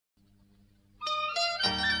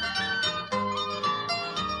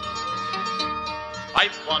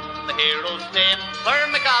I've won the hero's name for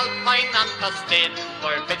McAlpine and Costain,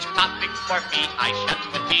 for Fitzpatrick, for Ashe and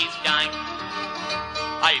Wimpy's gang.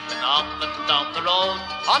 I've been up and down the road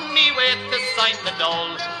on me way to sign the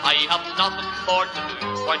dole. I have nothing more to do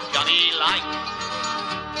for Johnny Lang.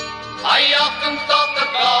 I often thought that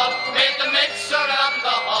God made the mixer and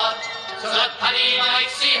the hod, so that Paddy might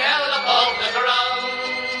see hell above the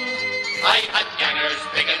ground. I had gangers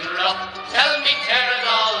big and rough tell me tear it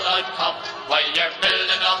all out top, while you're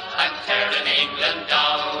building up and tearing England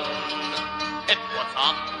down. It was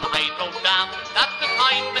on the hydro dam that the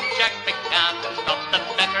fireman Jack McCann got the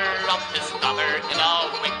better of his stammer in a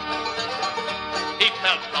wink. He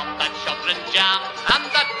fell from that shuttering jam, and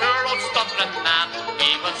that poor old stuttering man,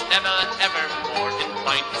 he was never ever more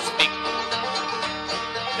inclined to speak.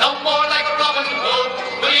 No more like Robin Hood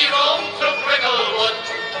will he roam through Cricklewood,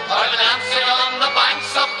 or the dancing on the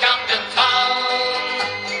banks of Camden Town.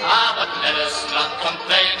 Ah, but let us not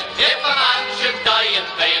complain if a man should die in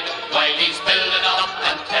vain, while he's building up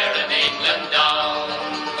and tearing England down.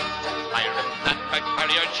 Iron that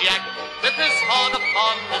carrier Jack, with his horn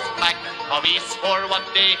upon his back, how he swore one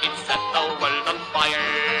day he'd set the world on fire.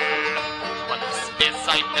 What a space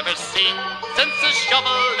I've never seen since his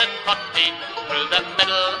shovel it cut deep through the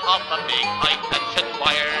middle of a big high-tension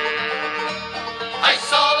wire. I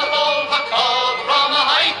saw the whole McCall from a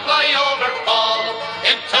high flyover fall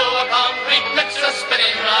into a concrete mixer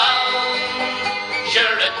spinning round.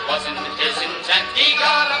 Sure, it wasn't his intent, he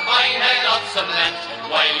got a fine head of cement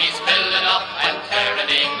while he's building up and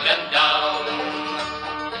tearing England down.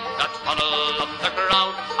 The tunnel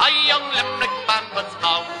underground, a young Limerick man was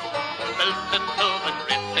found, built into the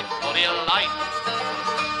great Victoria line.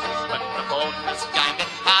 When the boat was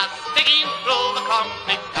ganging past, digging through the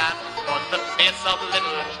concrete cast, was the face of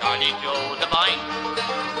little Charlie Joe Devine.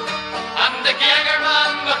 And the ganger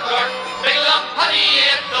man McCourt, big lump Paddy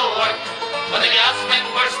ate the work, when the gas men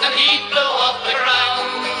burst and he flew off the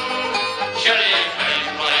ground. Sure,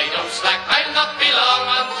 I don't slack, I'll not be long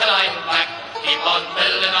until I'm back, keep on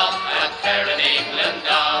building up and tearing England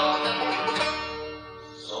down.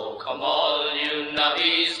 So come all you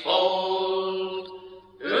navvies bold,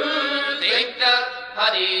 who think that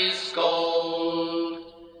Paddy's gold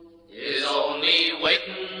is only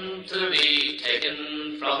waiting to be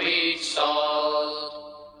taken from each sod,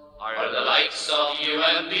 or the likes of you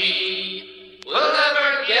and me will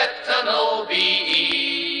never get an OBE,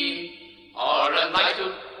 or a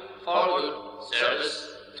knighthood for good service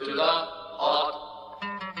to the hod.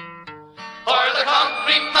 For the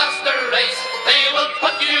concrete master race, they will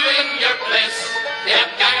put you in your place, they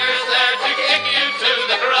have gangers there to